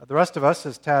The rest of us,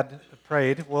 as Tad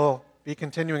prayed, will be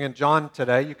continuing in John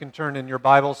today. You can turn in your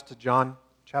Bibles to John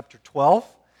chapter 12.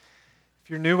 If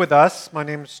you're new with us, my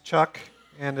name is Chuck,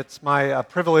 and it's my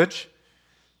privilege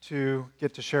to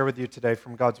get to share with you today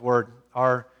from God's Word.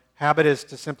 Our habit is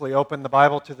to simply open the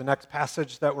Bible to the next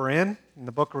passage that we're in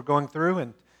the book we're going through,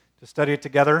 and to study it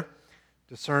together,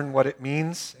 discern what it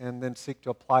means, and then seek to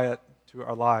apply it to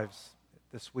our lives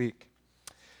this week.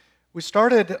 We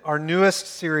started our newest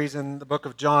series in the book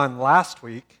of John last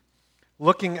week,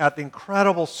 looking at the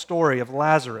incredible story of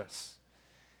Lazarus.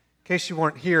 In case you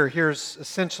weren't here, here's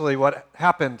essentially what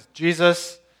happened.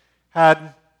 Jesus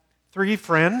had 3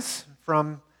 friends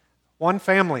from one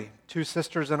family, 2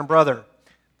 sisters and a brother.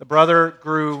 The brother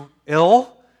grew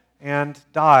ill and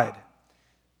died.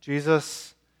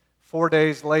 Jesus, 4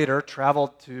 days later,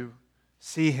 traveled to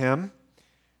see him,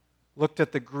 looked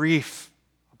at the grief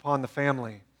upon the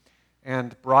family,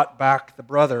 and brought back the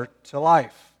brother to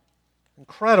life.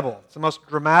 Incredible. It's the most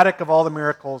dramatic of all the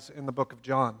miracles in the book of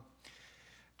John.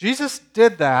 Jesus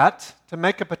did that to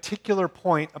make a particular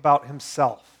point about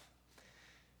himself.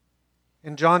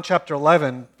 In John chapter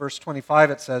 11, verse 25,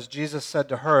 it says, Jesus said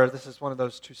to her, this is one of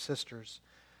those 2 sisters,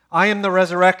 I am the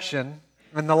resurrection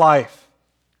and the life.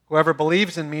 Whoever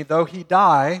believes in me, though he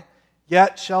die,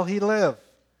 yet shall he live.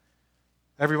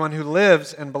 Everyone who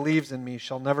lives and believes in me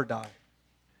shall never die.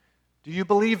 Do you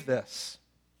believe this?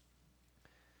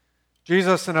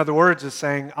 Jesus, in other words, is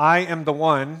saying, I am the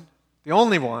one, the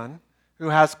only one, who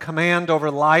has command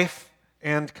over life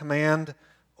and command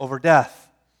over death.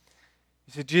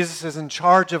 You see, Jesus is in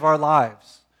charge of our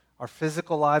lives, our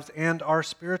physical lives and our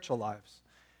spiritual lives.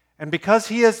 And because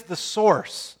he is the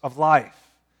source of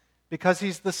life, because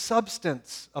he's the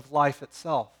substance of life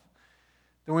itself,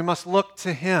 then we must look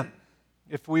to him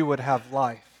if we would have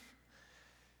life.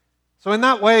 So in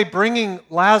that way, bringing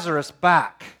Lazarus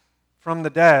back from the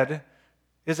dead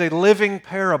is a living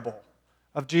parable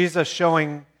of Jesus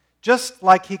showing, just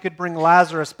like he could bring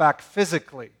Lazarus back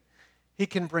physically, he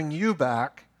can bring you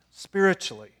back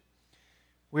spiritually.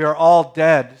 We are all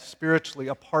dead spiritually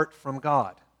apart from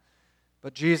God,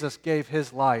 but Jesus gave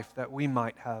his life that we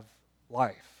might have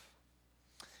life.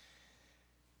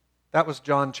 That was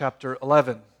John chapter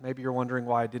 11. Maybe you're wondering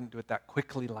why I didn't do it that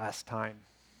quickly last time.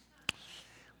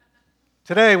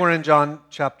 Today we're in John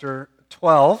chapter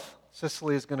 12.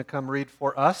 Cicely is going to come read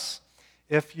for us.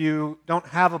 If you don't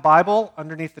have a Bible,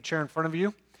 underneath the chair in front of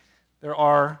you, there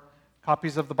are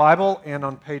copies of the Bible, and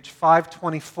on page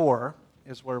 524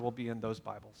 is where we'll be in those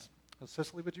Bibles. So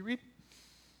Cicely, would you read?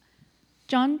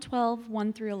 John 12,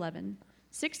 1 through 11.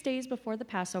 6 days before the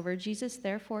Passover, Jesus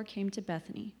therefore came to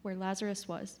Bethany, where Lazarus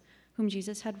was, whom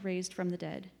Jesus had raised from the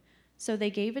dead. So they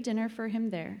gave a dinner for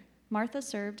him there. Martha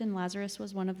served, and Lazarus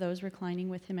was one of those reclining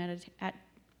with him at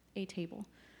a table.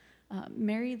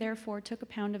 Mary therefore took a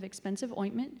pound of expensive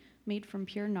ointment made from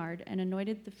pure nard and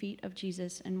anointed the feet of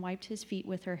Jesus and wiped his feet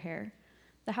with her hair.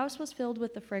 The house was filled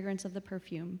with the fragrance of the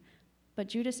perfume. But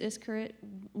Judas Iscariot,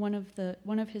 one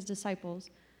of his disciples,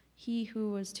 he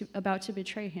who was about to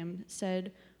betray him,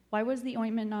 said, Why was the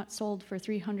ointment not sold for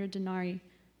 300 denarii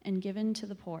and given to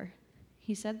the poor?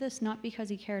 He said this not because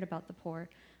he cared about the poor,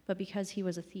 but because he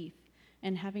was a thief,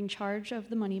 and having charge of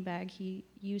the money bag, he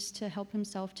used to help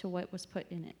himself to what was put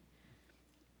in it.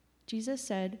 Jesus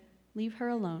said, Leave her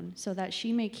alone, so that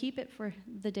she may keep it for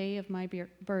the day of my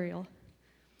burial.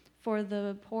 For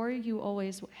the poor you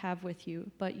always have with you,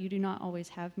 but you do not always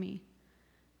have me.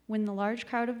 When the large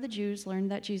crowd of the Jews learned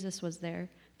that Jesus was there,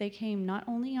 they came not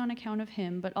only on account of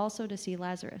him, but also to see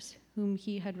Lazarus, whom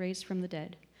he had raised from the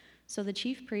dead. So the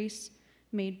chief priests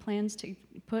made plans to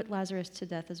put Lazarus to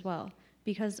death as well,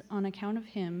 because on account of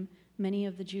him, many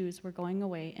of the Jews were going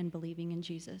away and believing in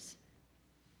Jesus.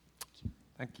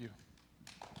 Thank you.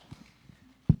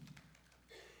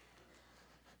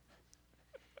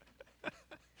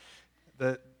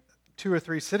 The 2 or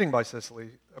 3 sitting by Cicely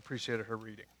appreciated her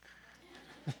reading.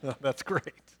 That's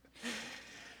great.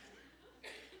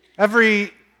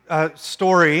 Every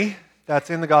story that's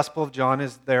in the Gospel of John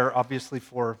is there obviously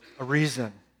for a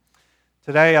reason.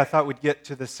 Today I thought we'd get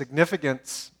to the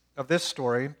significance of this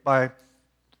story by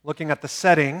looking at the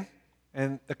setting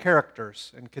and the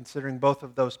characters and considering both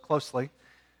of those closely,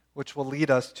 which will lead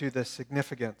us to the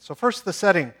significance. So first, the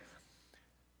setting.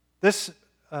 This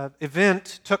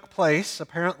event took place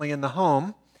apparently in the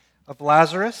home of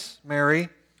Lazarus, Mary,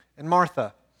 and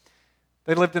Martha.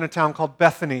 They lived in a town called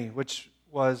Bethany, which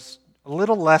was a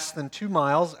little less than 2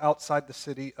 miles outside the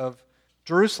city of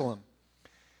Jerusalem.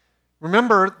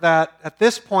 Remember that at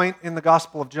this point in the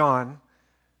Gospel of John,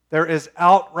 there is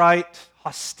outright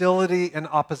hostility and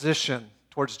opposition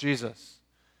towards Jesus.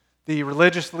 The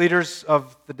religious leaders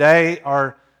of the day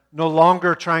are no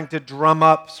longer trying to drum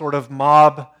up sort of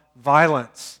mob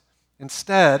violence.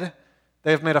 Instead,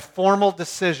 they have made a formal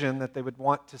decision that they would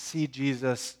want to see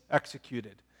Jesus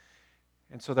executed.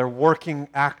 And so they're working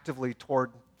actively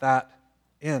toward that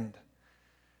end.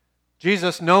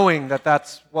 Jesus, knowing that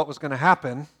that's what was going to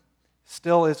happen,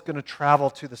 still is going to travel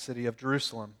to the city of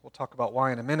Jerusalem. We'll talk about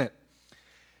why in a minute.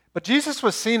 But Jesus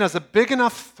was seen as a big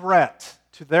enough threat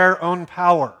to their own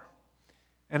power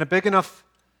and a big enough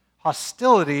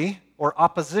hostility or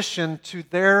opposition to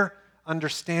their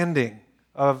understanding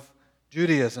of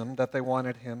Judaism that they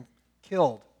wanted him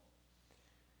killed.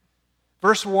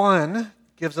 Verse 1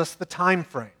 gives us the time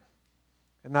frame,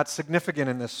 and that's significant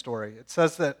in this story. It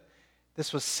says that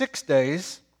this was 6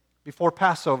 days before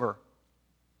Passover.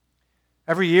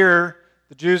 Every year,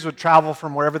 the Jews would travel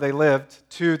from wherever they lived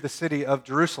to the city of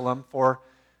Jerusalem for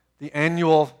the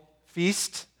annual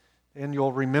feast, the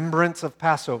annual remembrance of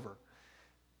Passover.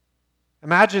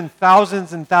 Imagine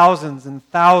thousands and thousands and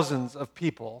thousands of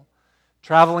people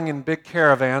traveling in big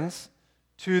caravans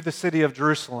to the city of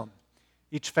Jerusalem.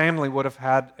 Each family would have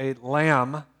had a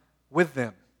lamb with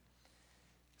them.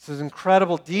 This is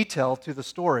incredible detail to the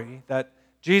story that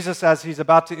Jesus, as he's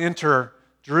about to enter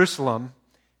Jerusalem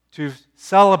to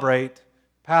celebrate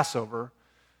Passover,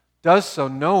 does so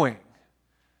knowing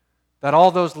that all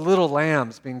those little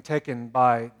lambs being taken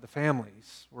by the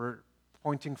families were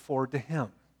pointing forward to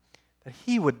him, that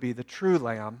he would be the true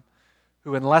lamb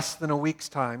who in less than a week's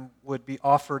time would be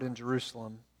offered in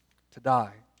Jerusalem to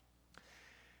die.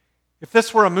 If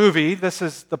this were a movie, this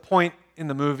is the point in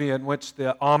the movie in which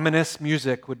the ominous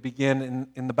music would begin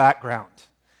in the background,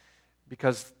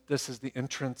 because this is the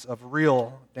entrance of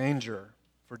real danger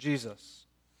for Jesus.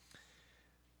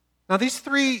 Now, these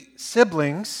three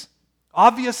siblings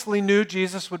obviously knew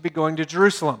Jesus would be going to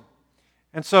Jerusalem,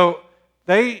 and so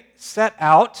they set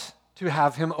out to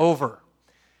have him over.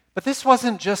 But this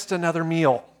wasn't just another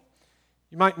meal.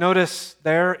 You might notice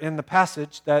there in the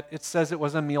passage that it says it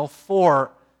was a meal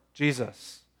for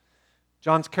Jesus.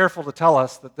 John's careful to tell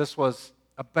us that this was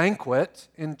a banquet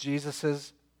in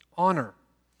Jesus' honor.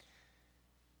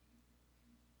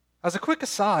 As a quick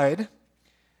aside, I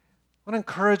want to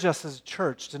encourage us as a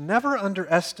church to never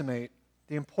underestimate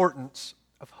the importance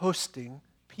of hosting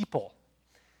people.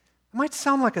 It might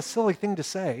sound like a silly thing to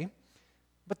say,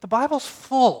 but the Bible's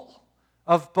full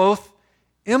of both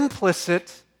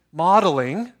implicit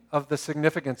modeling of the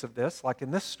significance of this, like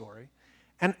in this story,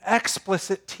 and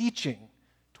explicit teaching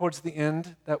towards the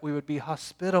end that we would be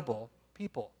hospitable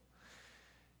people.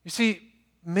 You see,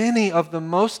 many of the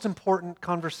most important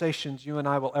conversations you and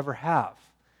I will ever have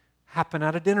happen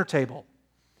at a dinner table.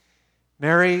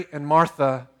 Mary and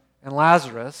Martha and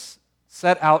Lazarus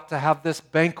set out to have this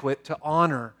banquet to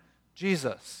honor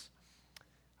Jesus.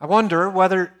 I wonder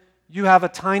whether you have a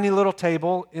tiny little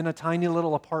table in a tiny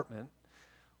little apartment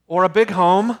or a big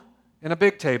home in a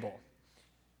big table.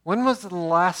 When was the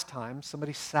last time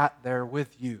somebody sat there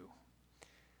with you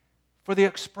for the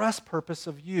express purpose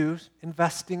of you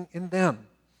investing in them?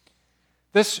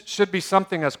 This should be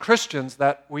something as Christians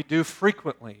that we do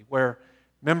frequently, where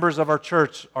members of our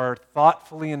church are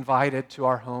thoughtfully invited to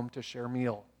our home to share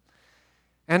meal.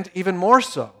 And even more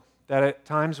so, that at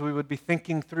times we would be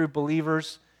thinking through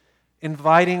believers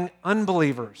inviting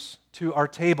unbelievers to our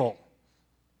table,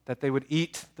 that they would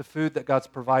eat the food that God's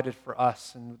provided for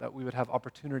us and that we would have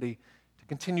opportunity to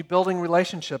continue building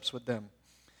relationships with them.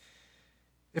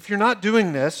 If you're not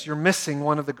doing this, you're missing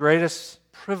one of the greatest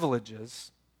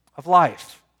privileges of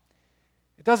life.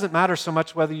 It doesn't matter so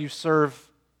much whether you serve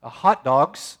hot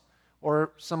dogs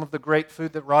or some of the great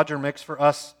food that Roger makes for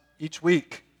us each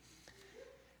week.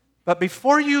 But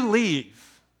before you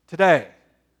leave today,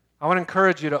 I want to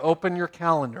encourage you to open your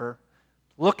calendar,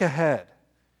 look ahead,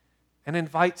 and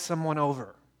invite someone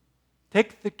over.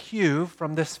 Take the cue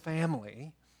from this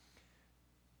family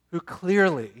who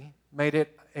clearly made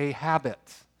it a habit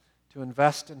to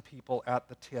invest in people at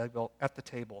the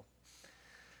table.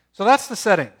 So that's the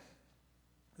setting.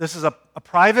 This is a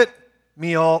private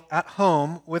meal at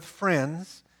home with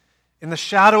friends in the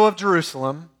shadow of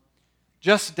Jerusalem,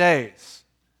 just days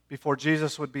before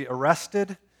Jesus would be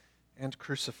arrested and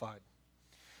crucified.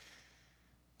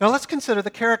 Now let's consider the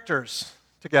characters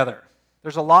together.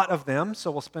 There's a lot of them,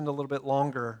 so we'll spend a little bit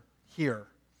longer here.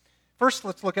 First,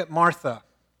 let's look at Martha.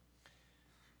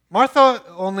 Martha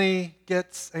only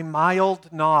gets a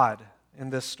mild nod in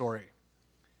this story.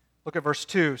 Look at verse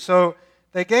 2. So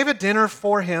they gave a dinner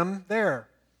for him there.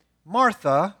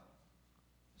 Martha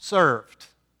served.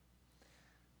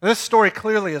 This story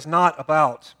clearly is not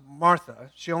about Martha.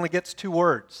 She only gets 2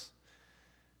 words.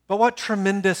 But what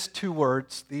tremendous two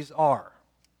words these are.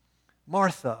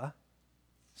 Martha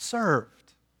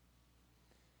served.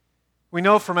 We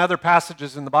know from other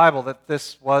passages in the Bible that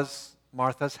this was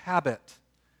Martha's habit.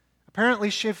 Apparently,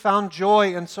 she found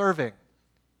joy in serving.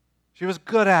 She was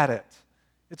good at it.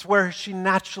 It's where she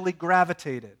naturally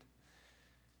gravitated.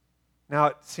 Now,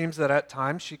 it seems that at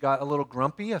times she got a little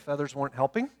grumpy if others weren't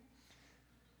helping.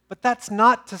 But that's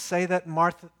not to say that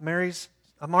Martha's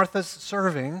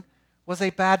serving was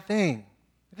a bad thing.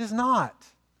 It is not.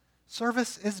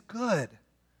 Service is good.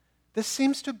 This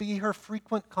seems to be her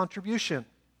frequent contribution.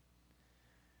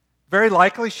 Very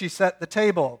likely she set the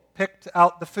table, picked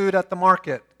out the food at the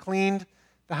market, cleaned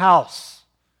the house,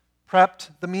 prepped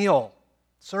the meal,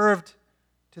 served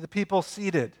to the people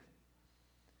seated.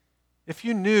 If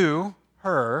you knew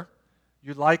her,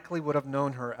 you likely would have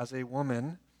known her as a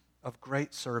woman of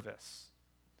great service.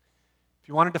 If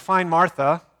you wanted to find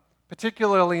Martha,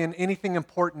 particularly in anything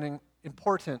important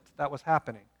that was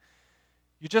happening,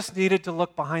 you just needed to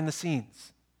look behind the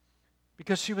scenes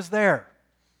because she was there.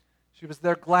 She was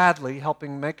there gladly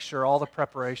helping make sure all the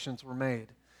preparations were made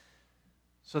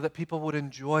so that people would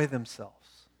enjoy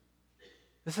themselves.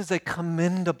 This is a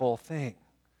commendable thing.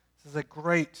 This is a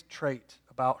great trait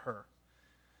about her.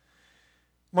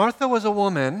 Martha was a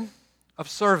woman of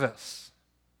service.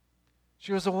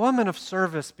 She was a woman of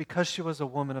service because she was a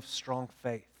woman of strong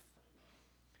faith.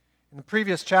 In the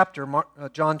previous chapter,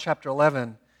 John chapter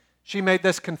 11, she made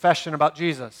this confession about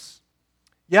Jesus.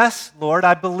 Yes, Lord,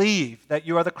 I believe that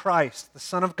you are the Christ, the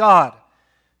Son of God,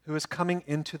 who is coming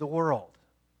into the world.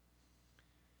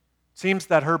 It seems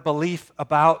that her belief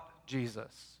about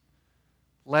Jesus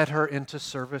led her into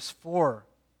service for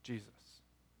Jesus.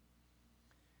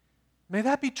 May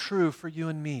that be true for you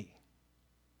and me.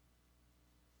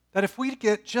 That if we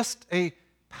get just a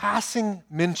passing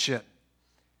mention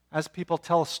as people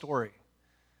tell a story,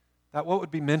 that what would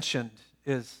be mentioned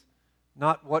is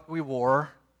not what we wore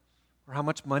or how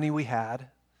much money we had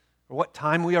or what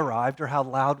time we arrived or how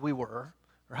loud we were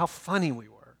or how funny we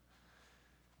were,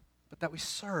 but that we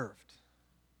served.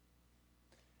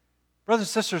 Brothers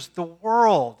and sisters, the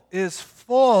world is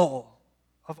full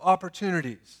of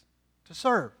opportunities to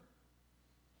serve.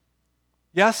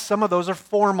 Yes, some of those are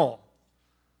formal.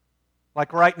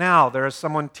 Like right now, there is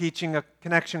someone teaching a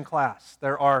connection class.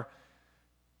 There are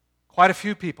quite a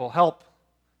few people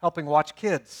helping watch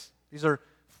kids. These are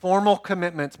formal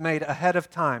commitments made ahead of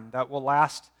time that will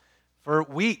last for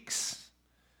weeks.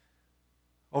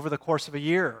 Over the course of a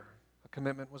year, a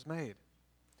commitment was made.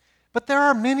 But there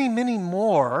are many, many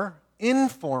more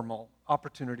informal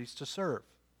opportunities to serve,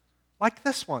 like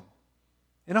this one,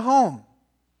 in a home.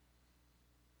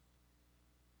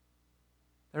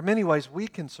 There are many ways we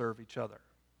can serve each other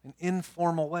in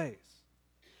informal ways.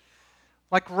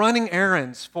 Like running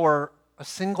errands for a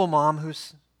single mom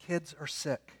whose kids are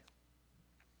sick.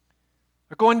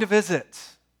 Or going to visit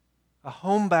a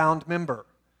homebound member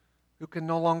who can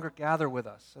no longer gather with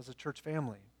us as a church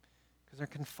family because they're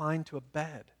confined to a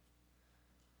bed.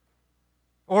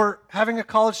 Or having a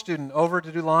college student over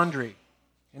to do laundry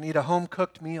and eat a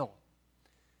home-cooked meal.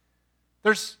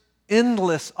 There's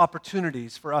endless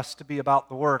opportunities for us to be about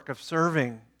the work of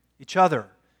serving each other.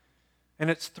 And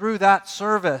it's through that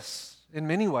service, in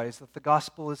many ways, that the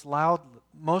gospel is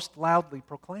most loudly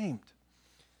proclaimed.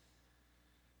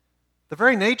 The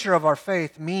very nature of our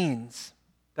faith means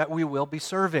that we will be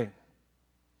serving.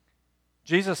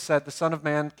 Jesus said the Son of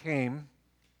Man came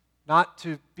not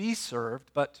to be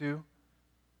served, but to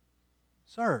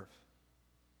serve.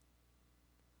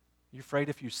 You afraid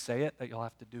if you say it that you'll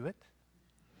have to do it?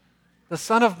 The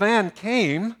Son of Man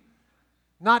came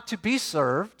not to be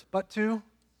served, but to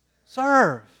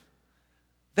serve.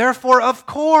 Therefore, of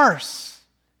course,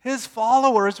 his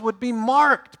followers would be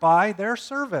marked by their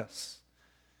service.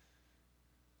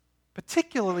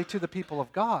 Particularly to the people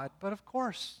of God, but of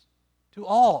course, to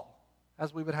all,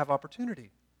 as we would have opportunity.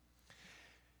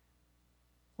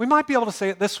 We might be able to say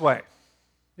it this way.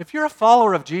 If you're a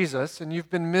follower of Jesus and you've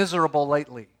been miserable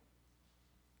lately,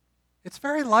 it's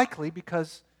very likely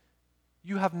because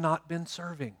you have not been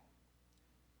serving.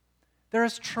 There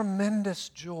is tremendous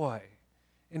joy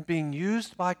in being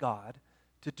used by God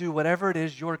to do whatever it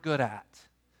is you're good at,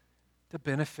 to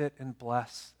benefit and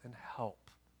bless and help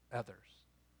others.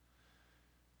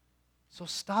 So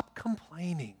stop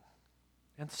complaining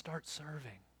and start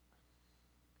serving.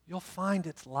 You'll find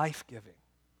it's life-giving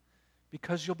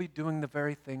because you'll be doing the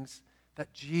very things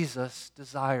that Jesus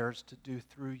desires to do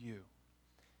through you.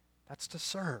 That's to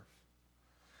serve.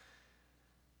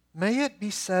 May it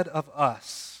be said of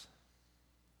us,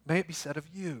 may it be said of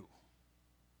you,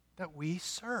 that we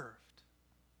served.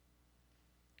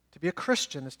 To be a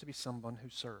Christian is to be someone who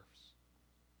serves.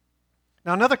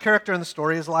 Now, another character in the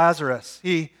story is Lazarus.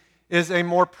 He is a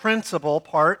more principal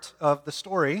part of the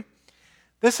story.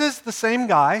 This is the same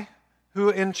guy who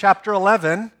in chapter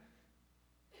 11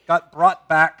 got brought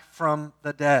back from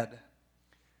the dead.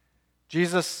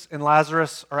 Jesus and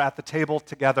Lazarus are at the table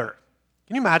together.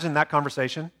 Can you imagine that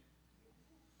conversation?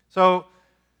 So,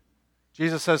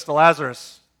 Jesus says to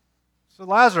Lazarus, "So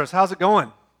Lazarus, how's it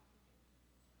going?"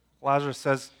 Lazarus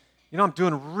says, "I'm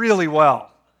doing really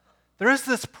well. There is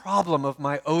this problem of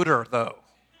my odor, though.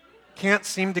 Can't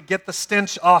seem to get the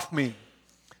stench off me."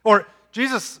 Or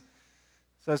Jesus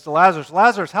says to Lazarus,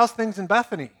 "Lazarus, how's things in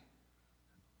Bethany?"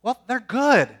 "Well, they're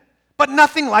good, but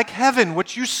nothing like heaven,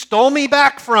 which you stole me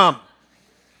back from."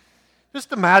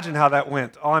 Just imagine how that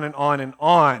went on and on and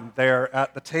on there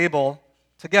at the table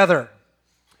together.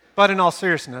 But in all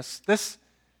seriousness, this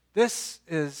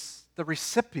is the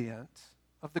recipient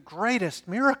of the greatest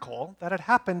miracle that had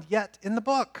happened yet in the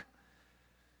book.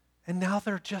 And now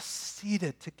they're just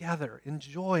seated together,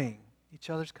 enjoying each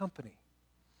other's company.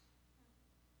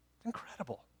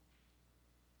 Incredible.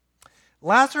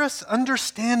 Lazarus,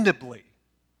 understandably,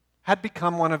 had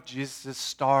become one of Jesus'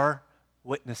 star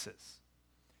witnesses.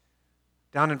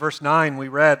 Down in verse 9, we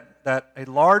read that a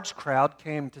large crowd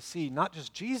came to see not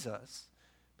just Jesus,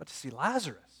 but to see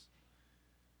Lazarus.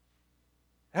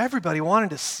 Everybody wanted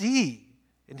to see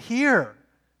and hear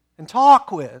and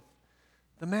talk with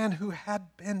the man who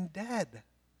had been dead.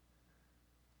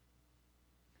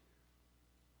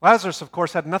 Lazarus, of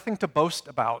course, had nothing to boast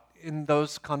about in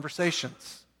those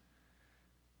conversations.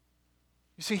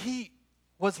 You see, he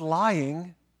was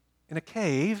lying in a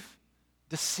cave,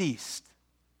 deceased.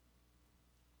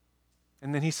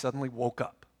 And then he suddenly woke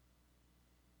up.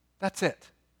 That's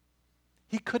it.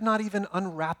 He could not even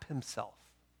unwrap himself.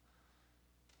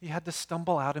 He had to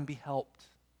stumble out and be helped.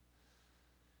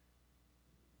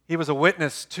 He was a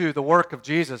witness to the work of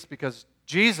Jesus because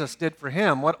Jesus did for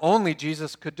him what only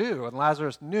Jesus could do. And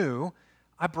Lazarus knew,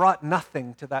 I brought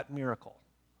nothing to that miracle.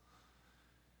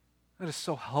 That is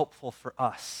so helpful for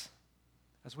us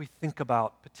as we think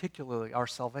about particularly our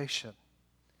salvation.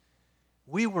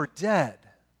 We were dead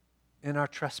in our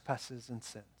trespasses and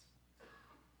sins.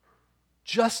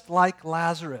 Just like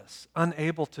Lazarus,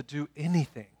 unable to do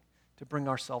anything to bring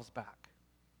ourselves back.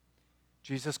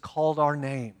 Jesus called our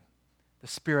name. The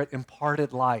Spirit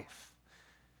imparted life.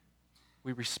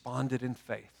 We responded in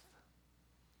faith.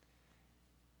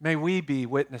 May we be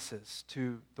witnesses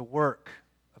to the work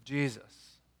of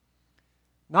Jesus.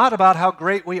 Not about how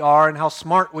great we are and how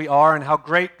smart we are and how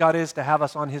great God is to have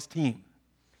us on His team.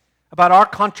 About our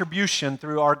contribution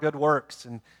through our good works,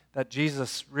 and that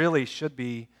Jesus really should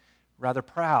be rather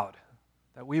proud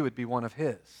that we would be one of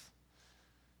His.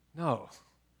 No,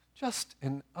 just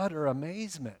in utter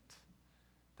amazement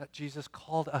that Jesus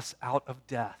called us out of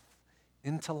death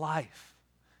into life.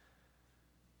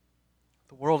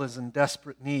 The world is in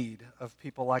desperate need of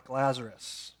people like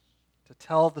Lazarus to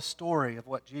tell the story of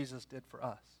what Jesus did for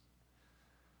us.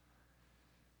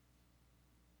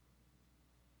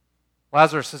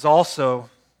 Lazarus is also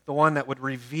the one that would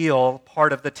reveal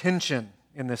part of the tension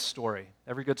in this story.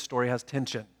 Every good story has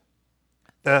tension.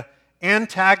 The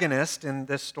antagonist in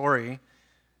this story,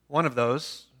 one of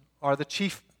those, are the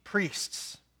chief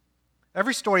priests.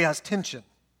 Every story has tension,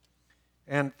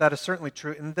 and that is certainly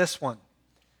true in this one.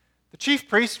 The chief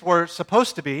priests were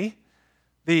supposed to be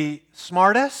the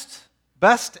smartest,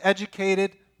 best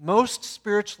educated, most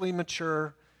spiritually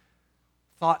mature,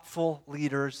 thoughtful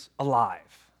leaders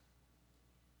alive.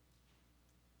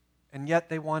 And yet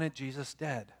they wanted Jesus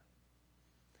dead.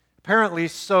 Apparently,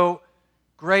 so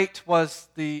great was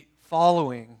the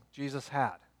following Jesus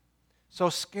had. So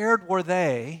scared were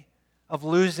they of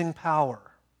losing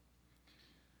power.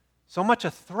 So much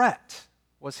a threat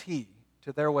was he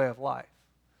to their way of life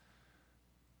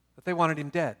that they wanted him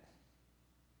dead.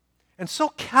 And so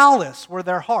callous were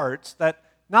their hearts that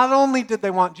not only did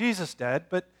they want Jesus dead,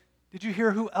 but did you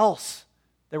hear who else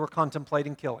they were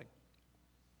contemplating killing?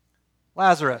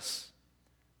 Lazarus,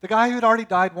 the guy who had already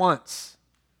died once.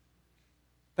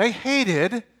 They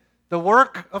hated the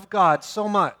work of God so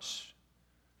much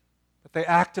that they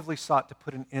actively sought to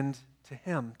put an end to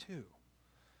him too.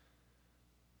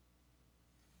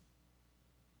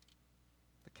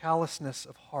 The callousness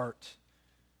of heart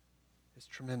is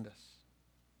tremendous.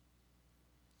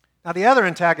 Now the other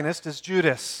antagonist is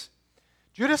Judas.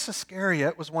 Judas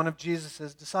Iscariot was one of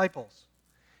Jesus' disciples.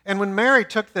 And when Mary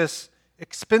took this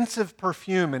expensive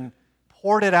perfume and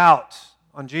poured it out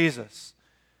on Jesus,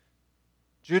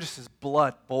 Judas's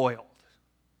blood boiled,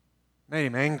 made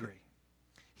him angry.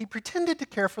 He pretended to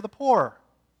care for the poor,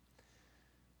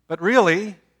 but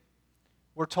really,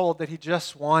 we're told that he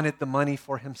just wanted the money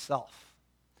for himself.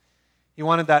 He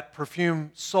wanted that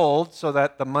perfume sold so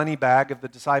that the money bag of the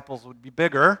disciples would be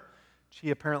bigger, which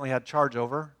he apparently had charge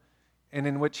over, and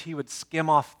in which he would skim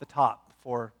off the top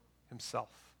for himself.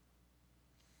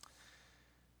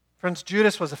 Friends,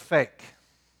 Judas was a fake.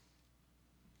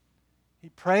 He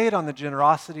preyed on the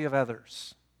generosity of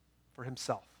others for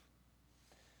himself.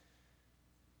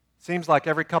 Seems like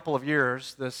every couple of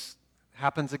years this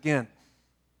happens again.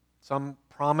 Some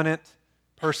prominent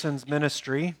person's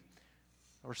ministry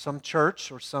or some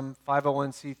church or some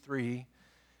 501c3,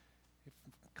 it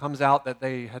comes out that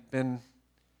they had been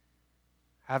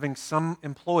having some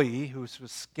employee who was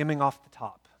skimming off the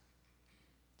top.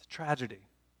 It's a tragedy.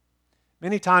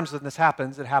 Many times when this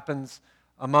happens, it happens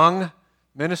among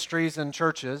ministries and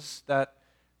churches that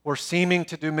were seeming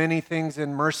to do many things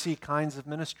in mercy kinds of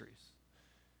ministries.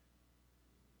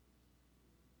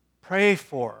 Pray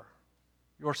for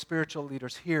your spiritual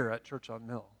leaders here at Church on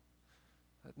Mill,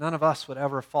 that none of us would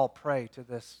ever fall prey to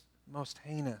this most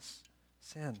heinous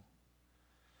sin.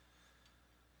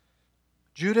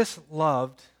 Judas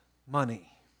loved money.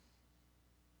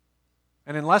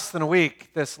 And in less than a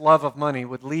week, this love of money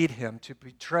would lead him to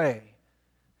betray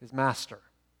his master.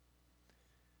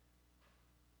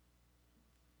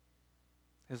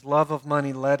 His love of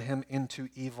money led him into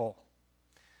evil.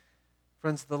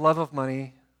 Friends, the love of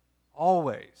money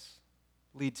always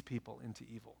leads people into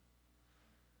evil.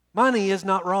 Money is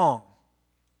not wrong.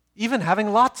 Even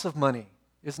having lots of money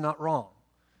is not wrong.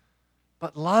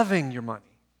 But loving your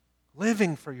money,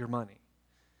 living for your money,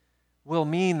 will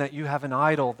mean that you have an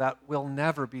idol that will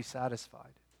never be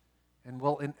satisfied and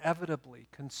will inevitably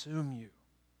consume you.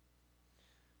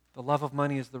 The love of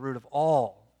money is the root of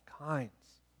all kinds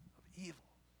of evil.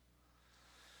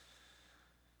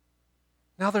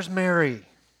 Now there's Mary.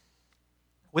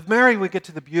 With Mary, we get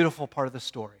to the beautiful part of the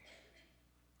story.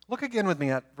 Look again with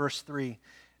me at verse 3.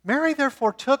 Mary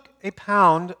therefore took a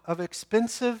pound of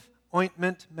expensive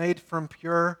ointment made from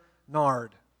pure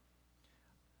nard.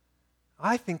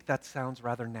 I think that sounds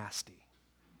rather nasty.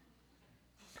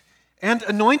 And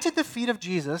anointed the feet of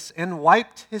Jesus and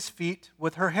wiped his feet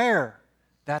with her hair.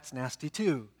 That's nasty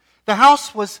too. The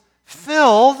house was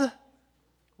filled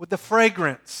with the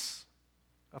fragrance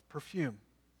of perfume.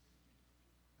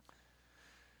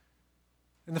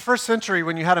 In the first century,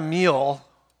 when you had a meal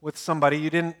with somebody, you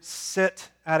didn't sit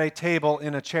at a table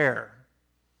in a chair.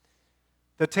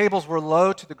 The tables were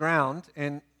low to the ground,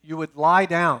 and you would lie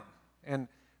down and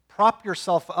prop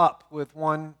yourself up with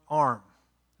one arm.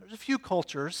 There's a few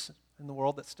cultures in the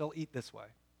world that still eat this way.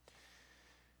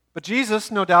 But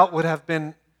Jesus, no doubt, would have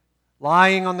been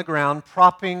lying on the ground,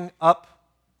 propping up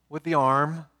with the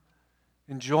arm,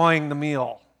 enjoying the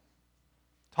meal,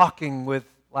 talking with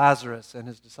Lazarus and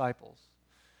his disciples.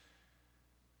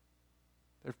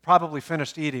 They've probably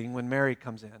finished eating when Mary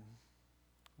comes in.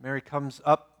 Mary comes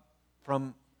up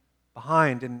from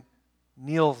behind and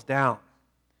kneels down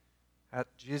at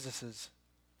Jesus'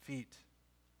 feet.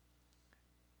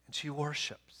 And she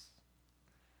worships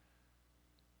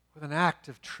with an act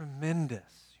of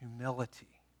tremendous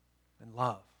humility and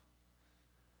love.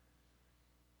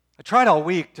 I tried all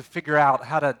week to figure out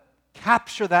how to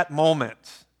capture that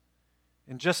moment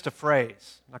in just a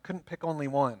phrase. And I couldn't pick only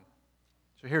one.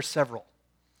 So here's several.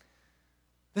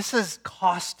 This is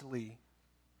costly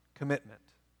commitment.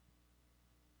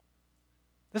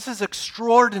 This is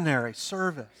extraordinary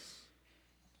service.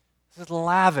 This is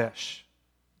lavish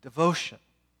devotion.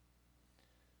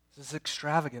 This is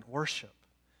extravagant worship.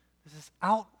 This is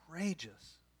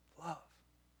outrageous love.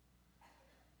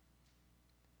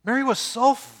 Mary was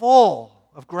so full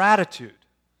of gratitude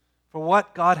for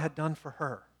what God had done for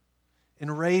her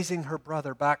in raising her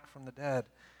brother back from the dead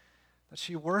that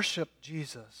she worshiped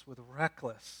Jesus with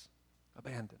reckless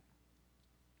abandon.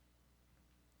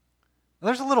 Now,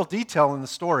 there's a little detail in the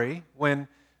story when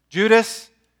Judas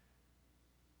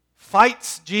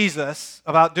fights Jesus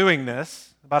about doing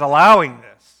this, about allowing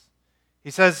this.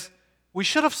 He says, we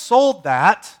should have sold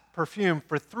that perfume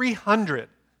for 300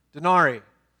 denarii.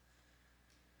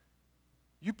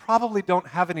 You probably don't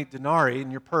have any denarii in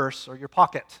your purse or your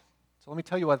pocket. So let me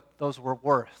tell you what those were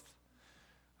worth.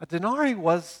 A denarii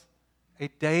was a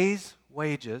day's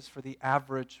wages for the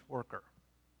average worker.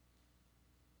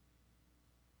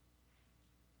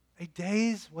 A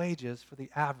day's wages for the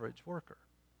average worker.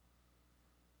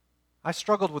 I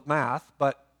struggled with math,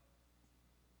 but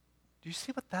do you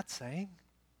see what that's saying?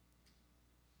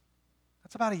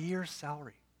 That's about a year's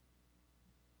salary.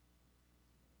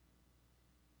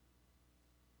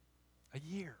 A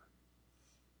year.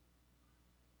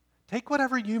 Take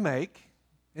whatever you make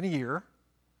in a year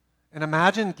and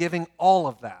imagine giving all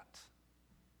of that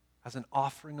as an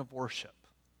offering of worship.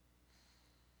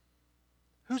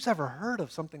 Who's ever heard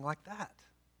of something like that?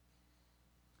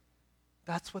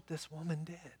 That's what this woman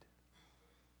did.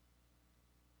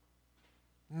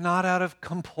 Not out of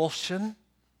compulsion,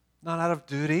 not out of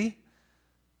duty,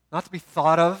 not to be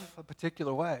thought of a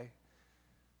particular way,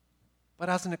 but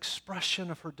as an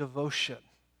expression of her devotion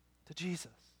to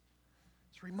Jesus.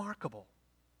 It's remarkable.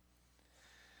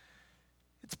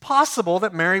 It's possible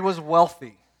that Mary was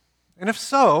wealthy. And if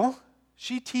so,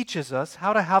 she teaches us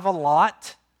how to have a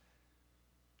lot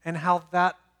and how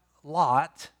that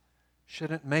lot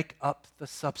shouldn't make up the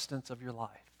substance of your life.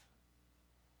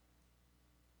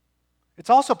 It's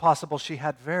also possible she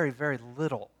had very, very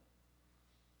little.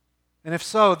 And if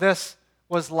so, this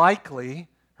was likely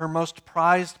her most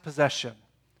prized possession,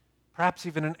 perhaps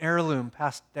even an heirloom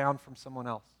passed down from someone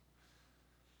else.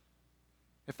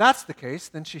 If that's the case,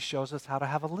 then she shows us how to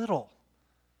have a little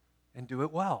and do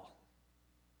it well.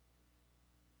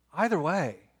 Either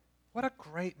way, what a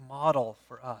great model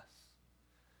for us,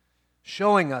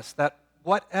 showing us that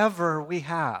whatever we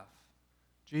have,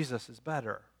 Jesus is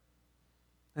better.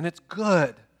 And it's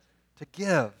good to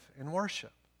give in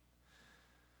worship.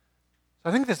 So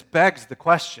I think this begs the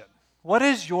question, what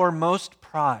is your most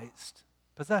prized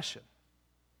possession?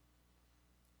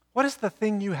 What is the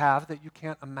thing you have that you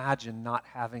can't imagine not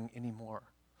having anymore?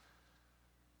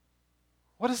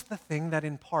 What is the thing that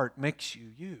in part makes you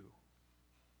you?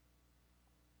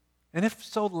 And if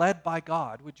so led by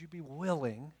God, would you be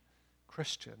willing,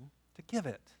 Christian, to give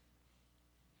it?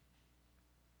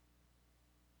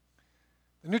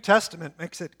 The New Testament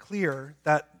makes it clear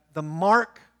that the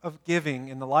mark of giving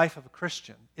in the life of a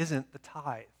Christian isn't the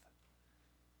tithe.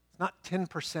 It's not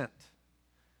 10%. One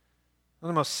of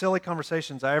the most silly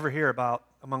conversations I ever hear about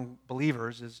among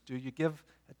believers is, do you give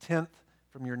a tenth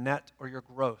from your net or your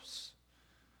gross?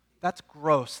 That's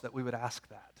gross that we would ask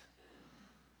that.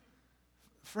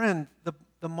 Friend,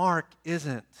 the mark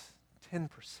isn't 10%.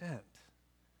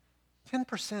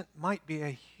 10% might be a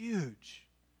huge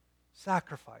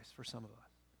sacrifice for some of us.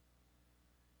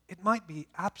 It might be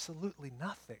absolutely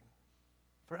nothing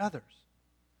for others.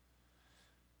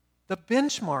 The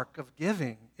benchmark of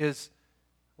giving is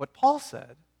what Paul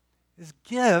said, is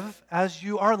give as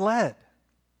you are led.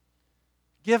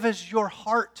 Give as your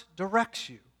heart directs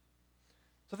you.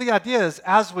 So the idea is,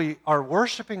 as we are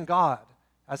worshiping God,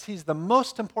 as He's the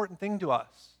most important thing to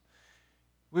us,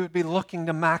 we would be looking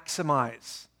to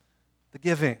maximize the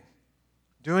giving,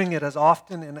 doing it as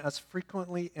often and as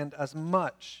frequently and as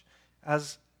much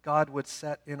as God would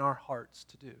set in our hearts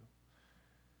to do.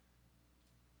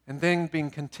 And then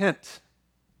being content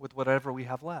with whatever we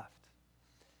have left.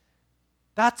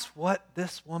 That's what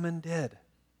this woman did.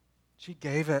 She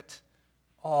gave it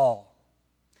all.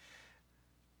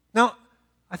 Now,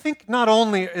 I think not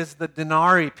only is the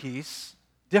denarii piece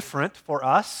different for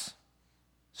us,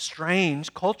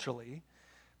 strange culturally,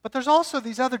 but there's also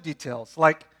these other details,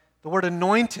 like the word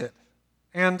anointed,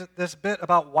 and this bit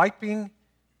about wiping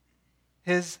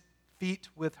His feet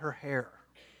with her hair.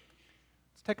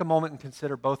 Let's take a moment and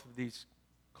consider both of these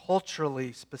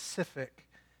culturally specific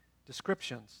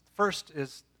descriptions. First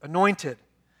is anointed.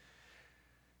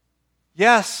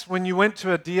 Yes, when you went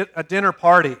to a dinner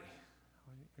party,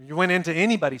 you went into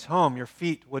anybody's home, your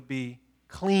feet would be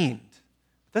cleaned.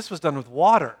 This was done with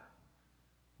water,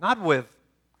 not with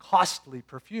costly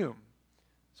perfume.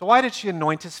 So why did she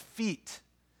anoint His feet?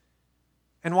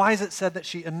 And why is it said that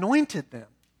she anointed them?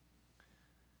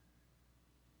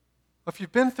 If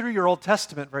you've been through your Old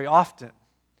Testament very often,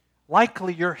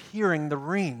 likely you're hearing the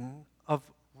ring of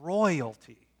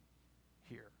royalty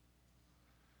here.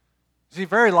 See,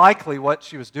 very likely what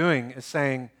she was doing is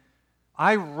saying,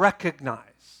 I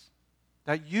recognize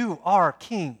that you are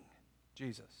King,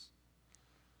 Jesus.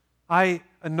 I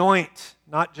anoint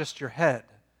not just your head,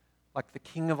 like the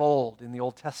king of old in the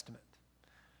Old Testament.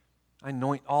 I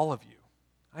anoint all of you.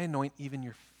 I anoint even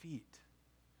your feet.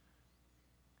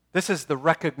 This is the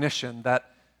recognition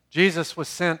that Jesus was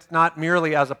sent not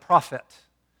merely as a prophet,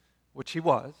 which He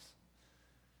was,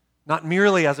 not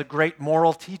merely as a great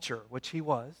moral teacher, which He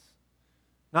was,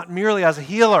 not merely as a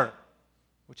healer,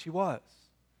 which He was,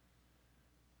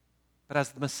 but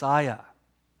as the Messiah,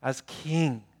 as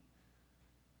King,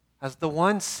 as the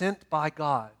one sent by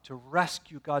God to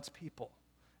rescue God's people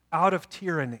out of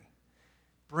tyranny,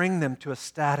 bring them to a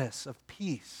status of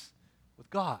peace with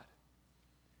God.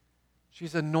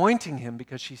 She's anointing Him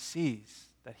because she sees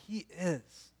that He is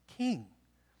King.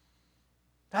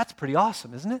 That's pretty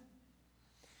awesome, isn't it?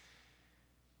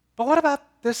 But what about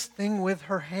this thing with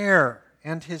her hair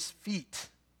and His feet?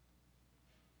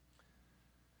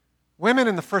 Women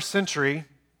in the first century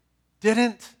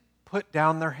didn't put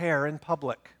down their hair in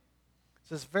public.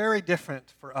 This is very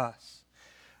different for us.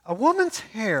 A woman's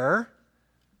hair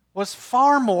was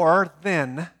far more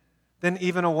then than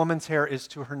even a woman's hair is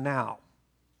to her now.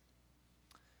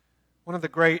 One of the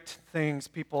great things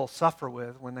people suffer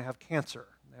with when they have cancer,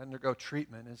 they undergo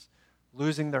treatment, is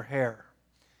losing their hair.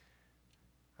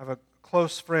 I have a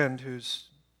close friend whose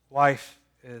wife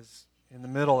is in the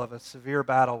middle of a severe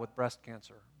battle with breast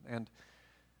cancer, and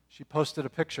she posted a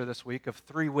picture this week of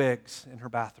 3 wigs in her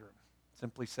bathroom,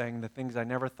 simply saying the things I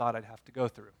never thought I'd have to go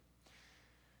through.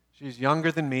 She's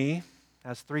younger than me,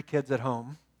 has 3 kids at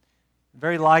home,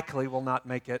 very likely will not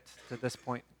make it to this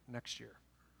point next year.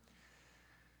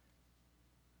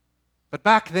 But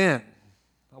back then,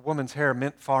 a woman's hair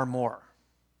meant far more.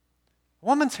 A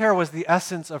woman's hair was the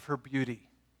essence of her beauty.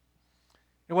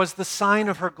 It was the sign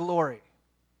of her glory.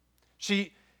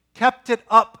 She kept it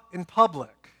up in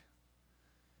public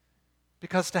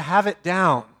because to have it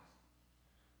down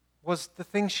was the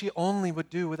thing she only would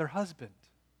do with her husband.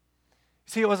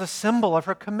 See, it was a symbol of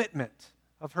her commitment,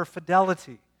 of her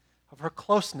fidelity, of her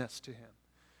closeness to him.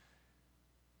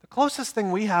 The closest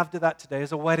thing we have to that today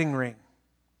is a wedding ring.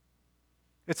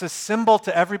 It's a symbol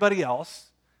to everybody else.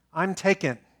 I'm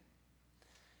taken.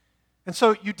 And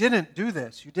so you didn't do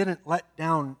this. You didn't let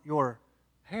down your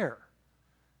hair.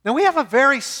 Now we have a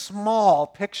very small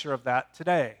picture of that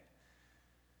today.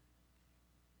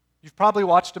 You've probably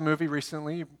watched a movie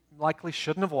recently you likely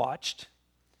shouldn't have watched,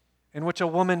 in which a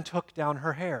woman took down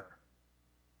her hair.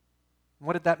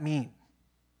 What did that mean?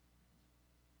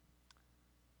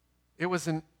 It was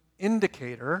an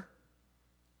indicator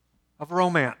of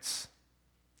romance.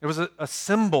 It was a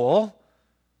symbol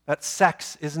that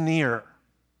sex is near.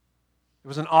 It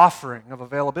was an offering of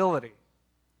availability.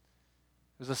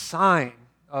 It was a sign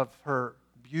of her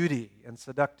beauty and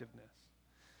seductiveness.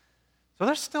 So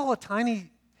there's still a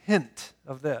tiny hint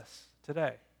of this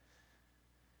today.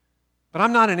 But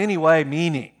I'm not in any way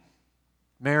meaning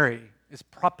Mary is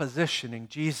propositioning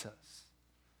Jesus.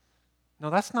 No,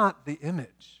 that's not the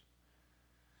image.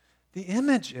 The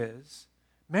image is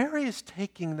Mary is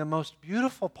taking the most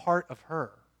beautiful part of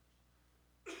her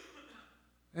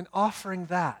and offering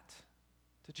that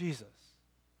to Jesus.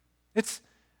 It's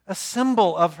a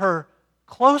symbol of her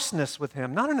closeness with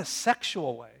him, not in a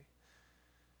sexual way,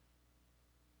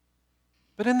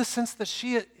 but in the sense that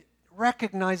she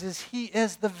recognizes he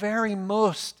is the very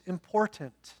most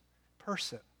important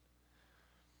person.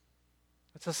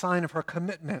 It's a sign of her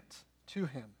commitment to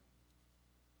him.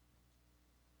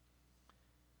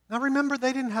 Now remember,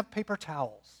 they didn't have paper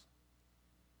towels.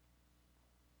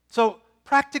 So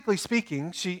practically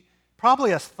speaking, she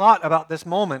probably has thought about this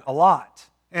moment a lot.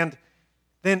 And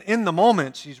then in the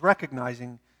moment, she's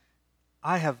recognizing,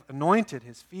 I have anointed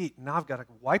his feet, and now I've got to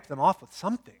wipe them off with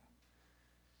something.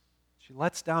 She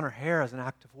lets down her hair as an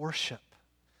act of worship,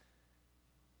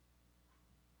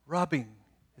 rubbing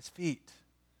his feet,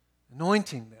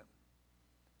 anointing them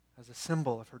as a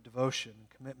symbol of her devotion and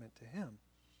commitment to him.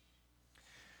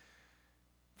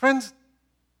 Friends,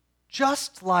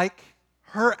 just like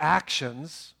her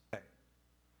actions,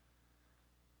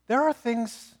 there are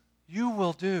things you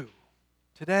will do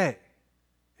today,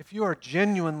 if you are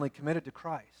genuinely committed to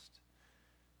Christ,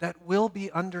 that will be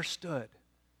understood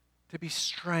to be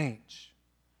strange,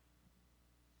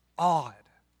 odd,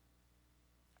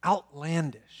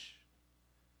 outlandish,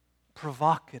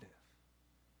 provocative.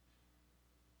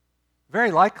 Very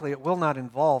likely it will not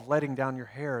involve letting down your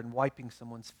hair and wiping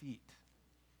someone's feet.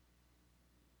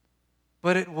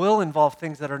 But it will involve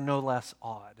things that are no less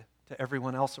odd to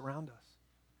everyone else around us.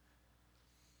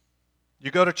 You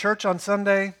go to church on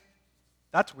Sunday,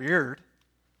 that's weird.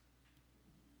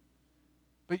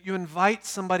 But you invite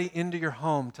somebody into your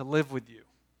home to live with you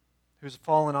who's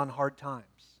fallen on hard times.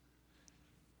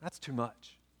 That's too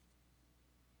much.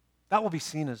 That will be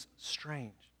seen as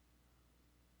strange.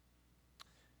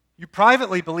 You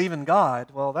privately believe in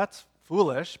God, well, that's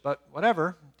foolish, but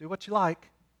whatever, do what you like.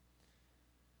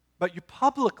 But you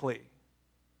publicly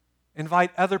invite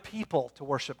other people to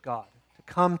worship God, to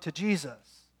come to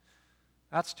Jesus.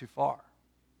 That's too far.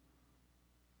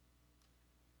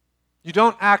 You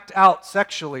don't act out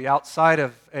sexually outside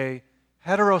of a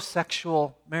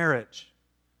heterosexual marriage.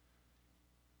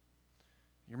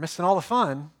 You're missing all the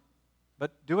fun,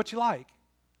 but do what you like.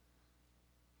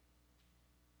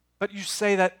 But you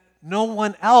say that no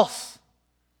one else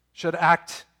should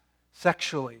act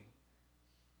sexually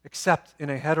except in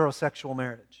a heterosexual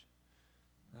marriage.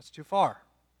 That's too far.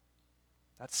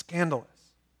 That's scandalous.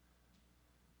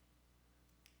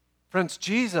 Friends,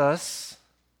 Jesus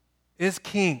is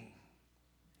king.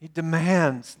 He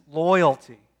demands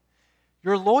loyalty.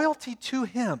 Your loyalty to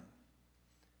him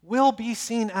will be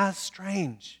seen as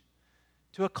strange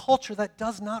to a culture that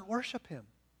does not worship him.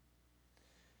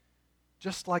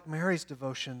 Just like Mary's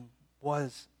devotion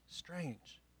was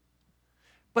strange.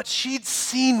 But she'd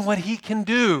seen what he can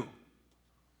do.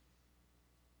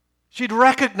 She'd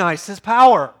recognized his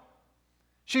power.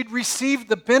 She'd received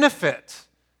the benefit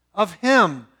of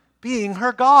him being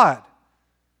her God.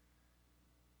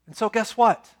 And so guess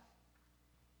what?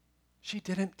 She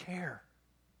didn't care.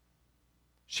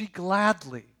 She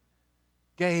gladly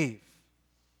gave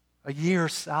a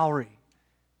year's salary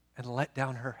and let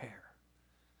down her hair.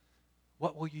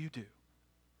 What will you do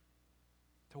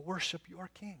to worship your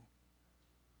King?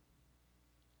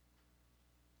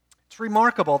 It's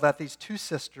remarkable that these two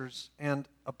sisters and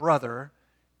a brother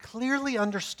clearly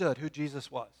understood who Jesus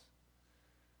was,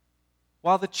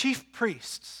 while the chief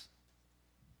priests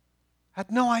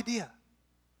had no idea.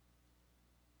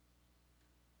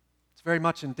 It's very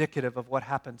much indicative of what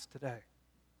happens today.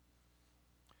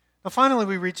 Now, finally,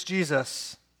 we reach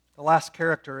Jesus, the last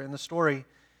character in the story.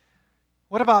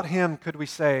 What about him could we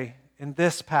say in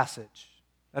this passage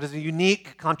that is a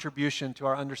unique contribution to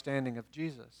our understanding of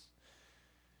Jesus?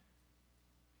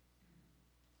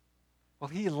 Well,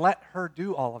 he let her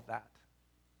do all of that.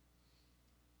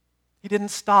 He didn't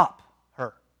stop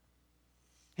her.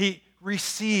 He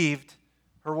received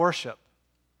her worship.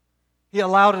 He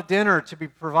allowed a dinner to be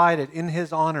provided in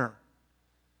his honor.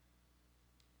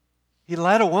 He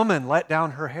let a woman let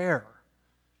down her hair.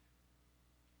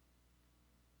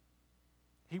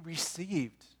 He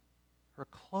received her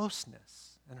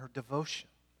closeness and her devotion.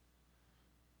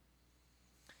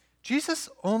 Jesus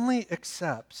only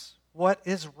accepts what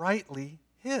is rightly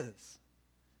his.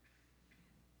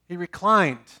 He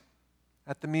reclined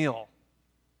at the meal.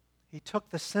 He took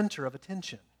the center of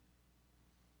attention.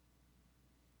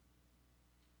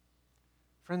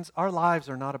 Friends, our lives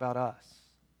are not about us.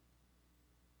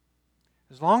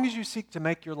 As long as you seek to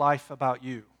make your life about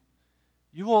you,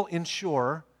 you will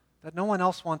ensure that no one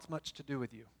else wants much to do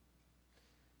with you.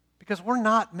 Because we're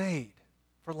not made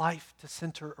for life to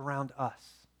center around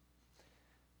us.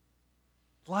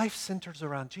 Life centers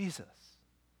around Jesus.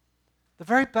 The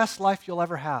very best life you'll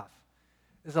ever have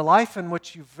is a life in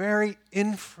which you very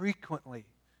infrequently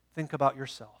think about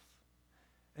yourself.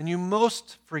 And you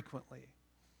most frequently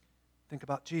think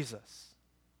about Jesus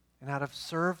and how to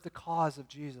serve the cause of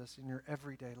Jesus in your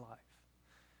everyday life.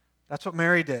 That's what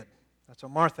Mary did. That's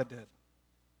what Martha did.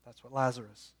 That's what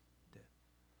Lazarus did.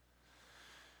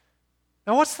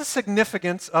 Now, what's the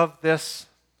significance of this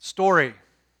story?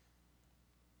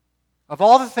 Of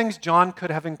all the things John could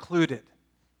have included,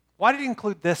 why did he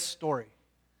include this story?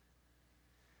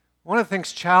 One of the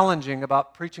things challenging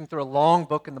about preaching through a long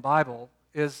book in the Bible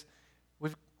is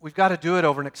we've got to do it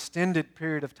over an extended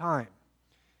period of time.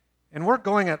 And we're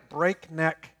going at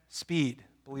breakneck speed,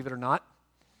 believe it or not.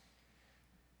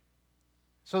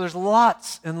 So there's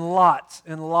lots and lots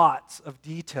and lots of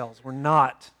details we're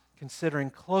not considering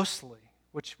closely,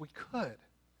 which we could.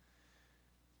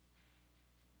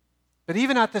 But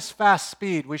even at this fast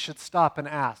speed, we should stop and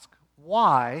ask,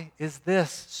 why is this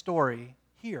story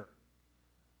here?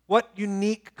 What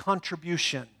unique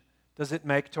contribution does it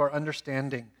make to our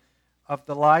understanding of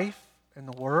the life and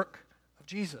the work of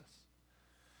Jesus?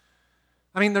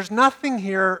 I mean, there's nothing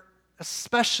here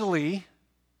especially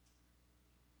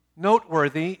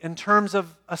noteworthy in terms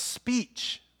of a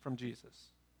speech from Jesus.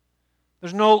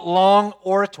 There's no long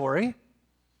oratory.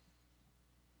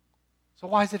 So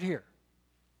why is it here?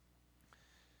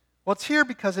 Well, it's here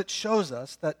because it shows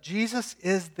us that Jesus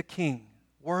is the King,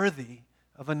 worthy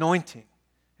of anointing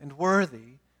and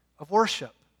worthy of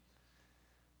worship.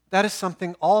 That is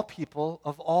something all people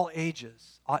of all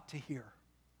ages ought to hear.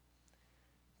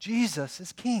 Jesus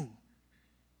is King.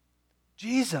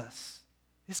 Jesus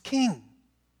is King.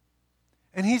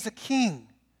 And He's a King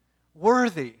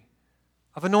worthy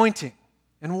of anointing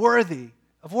and worthy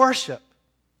of worship.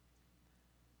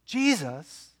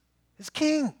 Jesus is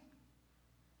King.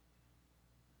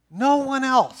 No one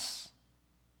else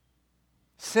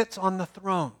sits on the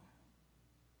throne.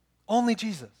 Only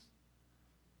Jesus.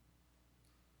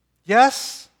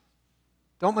 Yes,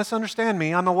 don't misunderstand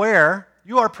me. I'm aware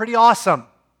you are pretty awesome.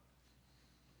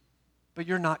 But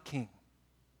you're not king.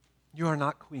 You are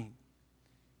not queen.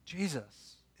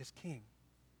 Jesus is king.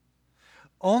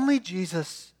 Only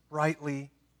Jesus rightly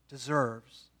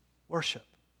deserves worship.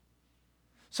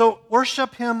 So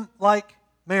worship Him like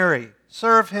Mary.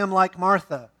 Serve Him like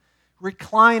Martha.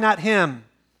 Recline at Him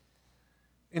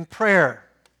in prayer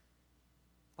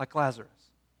like Lazarus.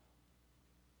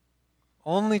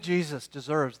 Only Jesus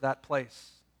deserves that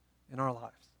place in our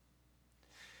lives.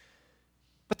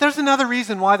 But there's another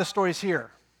reason why the story's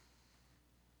here.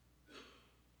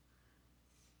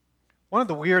 One of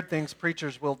the weird things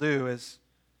preachers will do is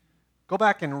go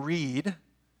back and read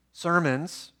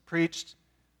sermons preached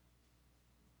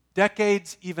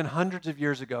decades, even hundreds of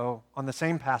years ago on the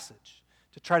same passage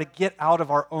to try to get out of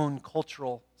our own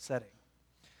cultural setting.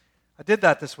 I did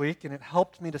that this week, and it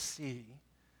helped me to see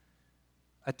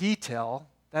a detail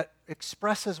that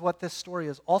expresses what this story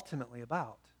is ultimately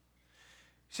about.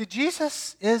 See,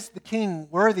 Jesus is the King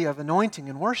worthy of anointing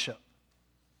and worship,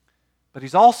 but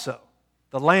he's also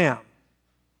the Lamb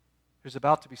who's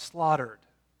about to be slaughtered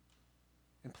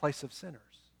in place of sinners.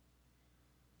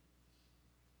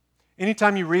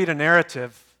 Anytime you read a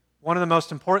narrative, one of the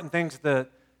most important things the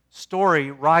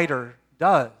story writer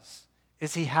does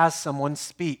is he has someone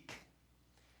speak.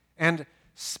 And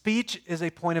speech is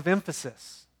a point of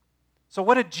emphasis. So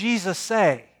what did Jesus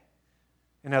say?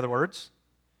 In other words,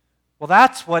 well,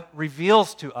 that's what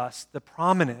reveals to us the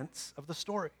prominence of the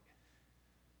story.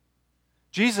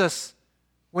 Jesus,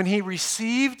 when he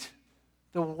received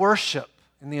the worship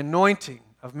and the anointing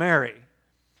of Mary,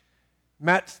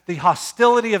 met the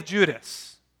hostility of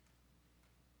Judas.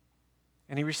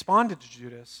 And he responded to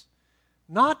Judas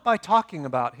not by talking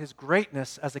about his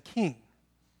greatness as a king,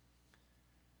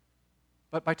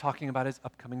 but by talking about his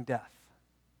upcoming death.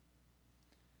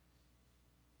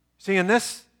 See, in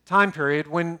this time period,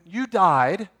 when you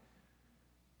died,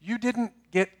 you didn't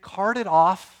get carted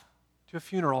off to a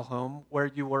funeral home where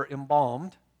you were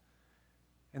embalmed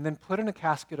and then put in a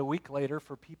casket a week later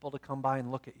for people to come by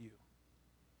and look at you.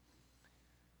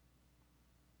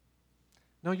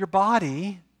 No, your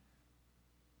body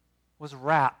was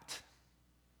wrapped.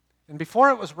 And before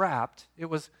it was wrapped, it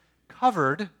was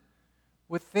covered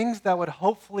with things that would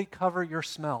hopefully cover your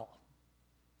smell.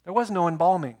 There was no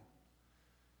embalming.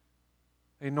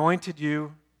 They anointed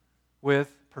you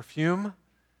with perfume.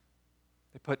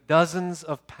 They put dozens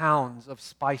of pounds of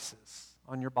spices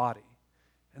on your body.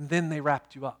 And then they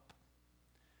wrapped you up.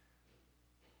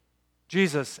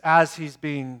 Jesus, as he's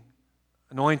being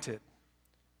anointed,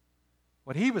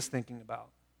 what he was thinking about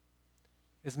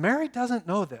is Mary doesn't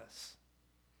know this,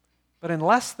 but in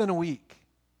less than a week,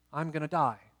 I'm going to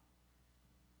die.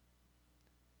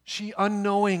 She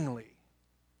unknowingly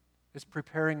is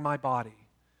preparing my body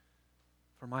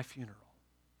for my funeral.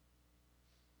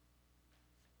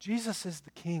 Jesus is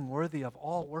the King worthy of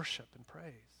all worship and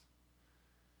praise.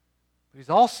 But he's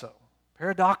also,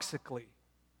 paradoxically,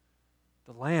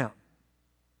 the Lamb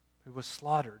who was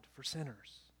slaughtered for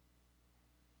sinners.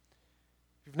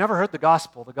 If you've never heard the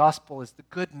gospel is the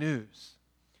good news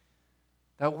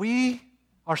that we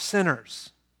are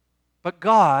sinners, but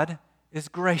God is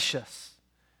gracious.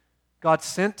 God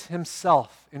sent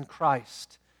himself in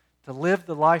Christ to live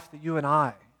the life that you and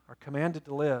I are commanded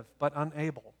to live, but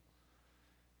unable,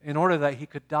 in order that he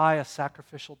could die a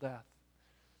sacrificial death.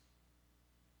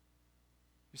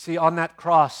 You see, on that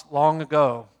cross long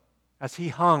ago, as he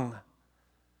hung,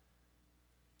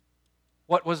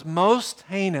 what was most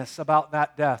heinous about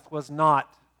that death was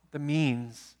not the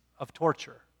means of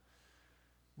torture.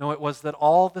 No, it was that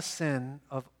all the sin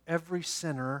of every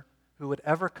sinner who would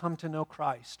ever come to know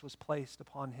Christ was placed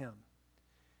upon him.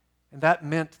 And that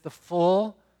meant the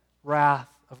full wrath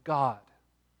of God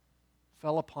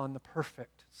fell upon the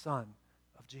perfect Son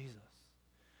of Jesus.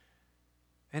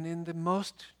 And in the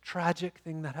most tragic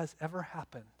thing that has ever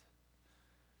happened,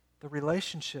 the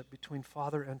relationship between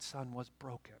Father and Son was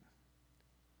broken.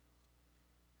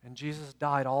 And Jesus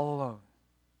died all alone.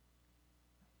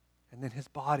 And then his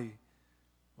body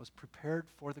was prepared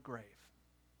for the grave.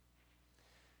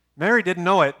 Mary didn't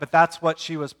know it, but that's what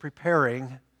she was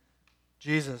preparing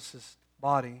Jesus'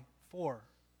 body for.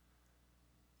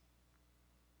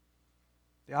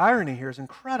 The irony here is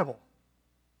incredible.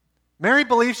 Mary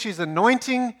believes she's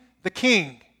anointing the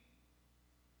King.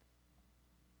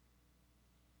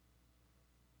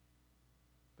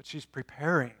 But she's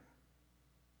preparing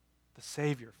the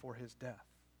Savior for his death.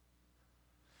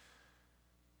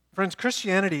 Friends,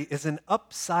 Christianity is an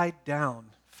upside-down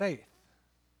faith.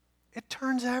 It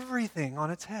turns everything on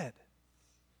its head.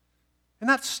 And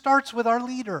that starts with our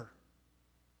leader.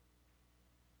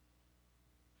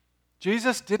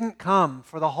 Jesus didn't come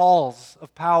for the halls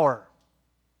of power.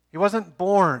 He wasn't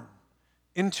born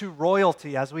into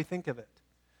royalty as we think of it.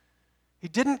 He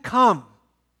didn't come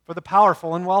for the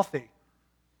powerful and wealthy.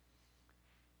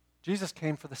 Jesus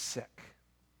came for the sick.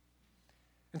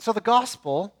 And so the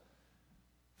gospel,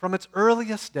 from its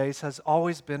earliest days, has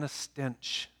always been a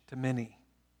stench to many.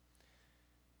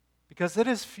 Because it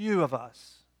is few of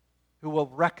us who will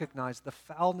recognize the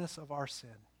foulness of our sin,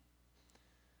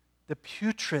 the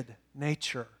putrid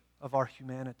nature of our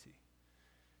humanity,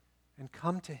 and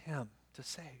come to him to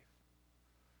save.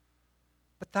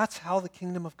 But that's how the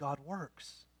kingdom of God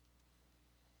works.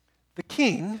 The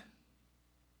king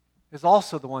is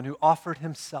also the one who offered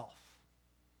himself.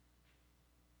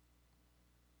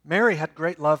 Mary had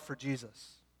great love for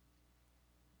Jesus,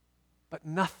 but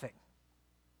nothing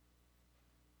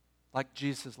like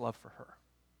Jesus' love for her.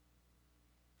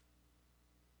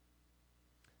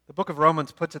 The book of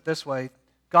Romans puts it this way: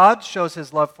 God shows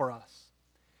his love for us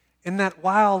in that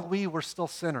while we were still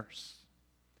sinners,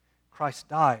 Christ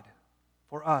died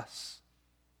for us.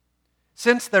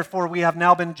 Since, therefore, we have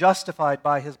now been justified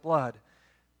by his blood,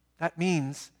 that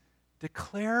means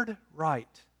declared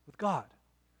right with God.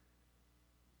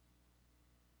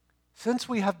 Since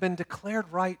we have been declared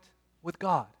right with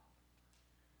God,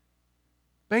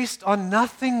 based on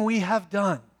nothing we have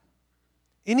done,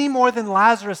 any more than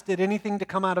Lazarus did anything to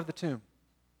come out of the tomb,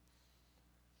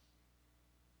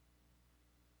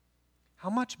 how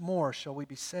much more shall we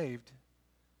be saved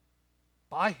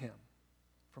by him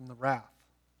from the wrath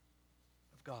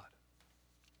of God?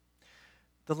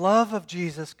 The love of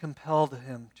Jesus compelled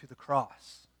him to the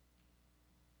cross.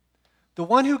 The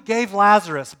one who gave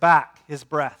Lazarus back his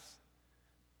breath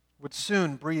would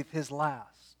soon breathe his last.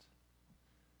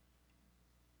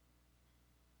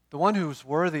 The one who is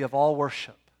worthy of all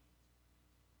worship,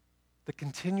 the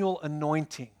continual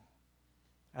anointing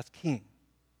as king,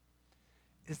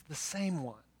 is the same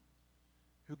one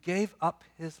who gave up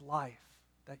his life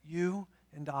that you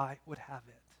and I would have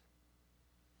it.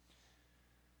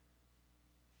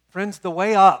 Friends, the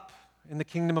way up in the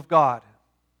kingdom of God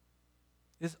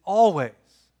is always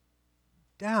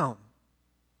down.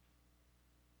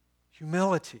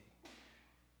 Humility,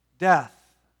 death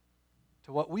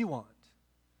to what we want,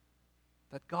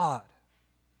 that God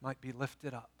might be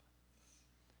lifted up.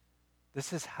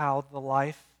 This is how the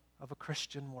life of a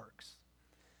Christian works,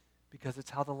 because it's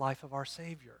how the life of our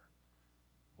Savior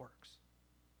works.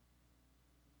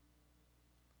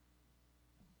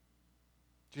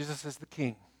 Jesus is the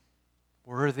King,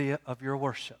 worthy of your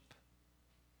worship.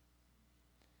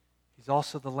 He's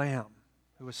also the Lamb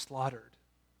who was slaughtered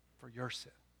for your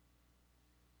sin.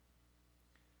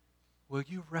 Will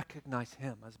you recognize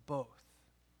him as both?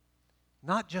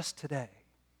 Not just today,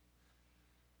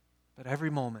 but every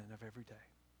moment of every day.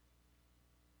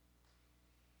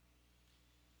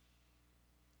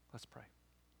 Let's pray.